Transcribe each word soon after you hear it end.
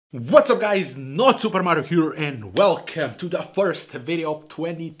What's up guys, Not Super Mario here and welcome to the first video of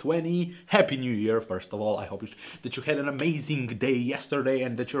 2020. Happy New Year first of all. I hope that you had an amazing day yesterday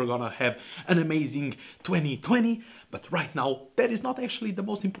and that you're gonna have an amazing 2020. But right now that is not actually the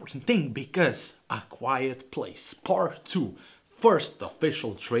most important thing because A Quiet Place Part 2 first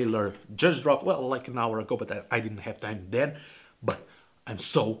official trailer just dropped, well, like an hour ago, but I didn't have time then. But I'm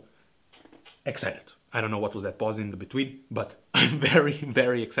so excited. I don't know what was that pause in the between, but I'm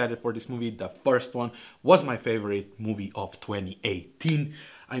very excited for this movie. The first one was my favorite movie of 2018.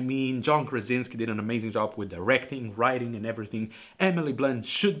 I mean, John Krasinski did an amazing job with directing, writing, and everything. Emily Blunt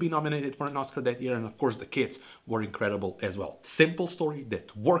should be nominated for an Oscar that year, and of course the kids were incredible as well. Simple story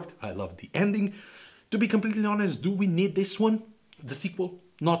that worked. I love the ending. To be completely honest, do we need this one? The sequel?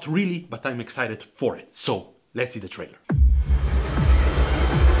 Not really, but I'm excited for it. So, let's see the trailer.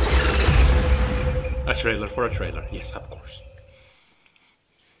 A trailer for a trailer, yes, of course.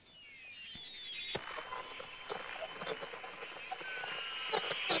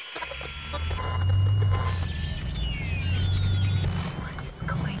 What is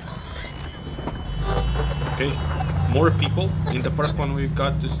going on? Okay, more people. In the first one we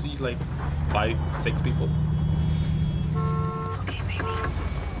got to see like 5, 6 people. It's okay, baby.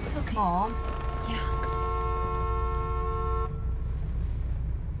 It's okay. Mom. Yeah.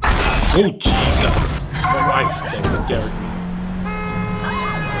 Oh Jesus! Christ, that scared me.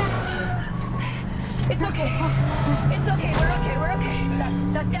 It's okay. It's okay. We're okay. We're okay.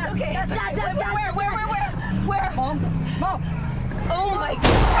 That's okay. That's Dad. Where? Mom. Oh my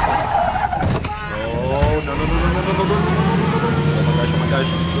God. Oh no. Oh my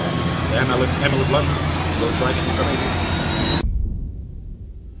gosh. Emily Blunt. Those writing is amazing.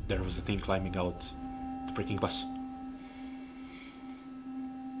 There was a thing climbing out the freaking bus.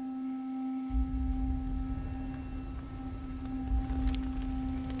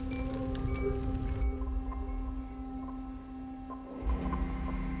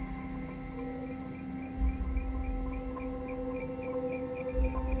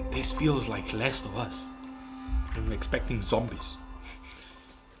 This feels like Last of Us. I'm expecting zombies.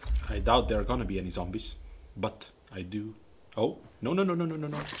 I doubt there are gonna be any zombies, but I do. Oh, no.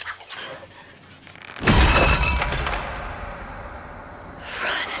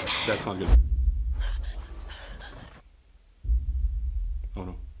 That's not good. Oh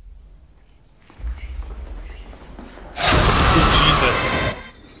no. Oh, Jesus.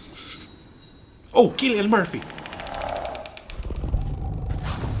 Oh, Cillian Murphy.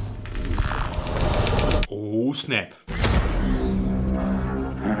 Oh snap. I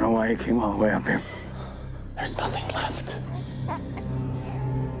don't know why you came all the way up here. There's nothing left.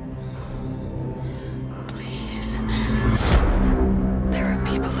 Please. There are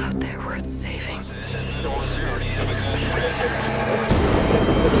people out there worth saving.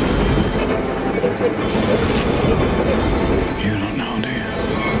 You don't know, do you?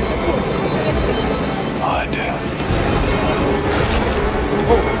 Oh, I do.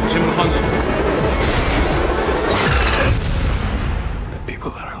 Oh, Jim Hansen. The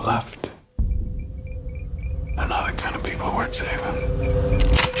people that are left, they're not the kind of people worth saving.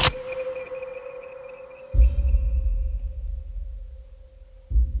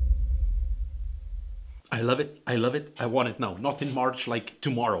 I love it. I want it now, not in March, like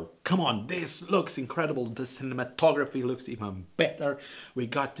tomorrow. Come on, this looks incredible. The cinematography looks even better. We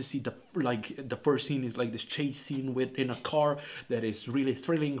got to see the first scene is like this chase scene in a car that is really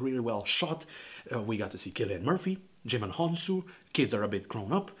thrilling, really well shot. We got to see Cillian Murphy, Jim and Hansu. Kids are a bit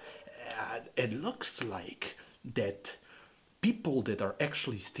grown up. It looks like that people that are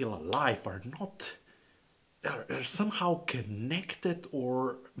actually still alive are not are somehow connected,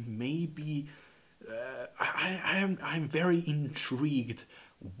 or maybe I'm very intrigued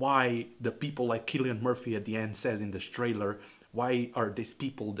why the people like Cillian Murphy at the end says in this trailer, why are these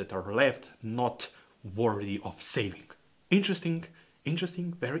people that are left not worthy of saving? Interesting,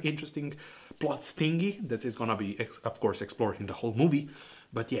 very interesting plot thingy that is gonna be, of course, explored in the whole movie.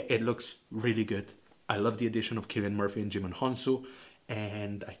 But yeah, it looks really good. I love the addition of Cillian Murphy and Jim and Hansu,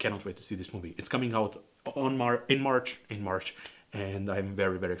 and I cannot wait to see this movie. It's coming out in March, and I'm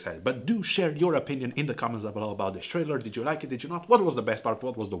very excited. But do share your opinion in the comments down below about this trailer. Did you like it? Did you not? What was the best part?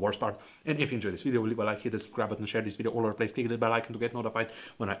 What was the worst part? And if you enjoyed this video, leave a like, hit the subscribe button, share this video all over the place, click the bell icon to get notified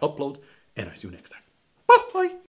when I upload, and I see you next time. Bye!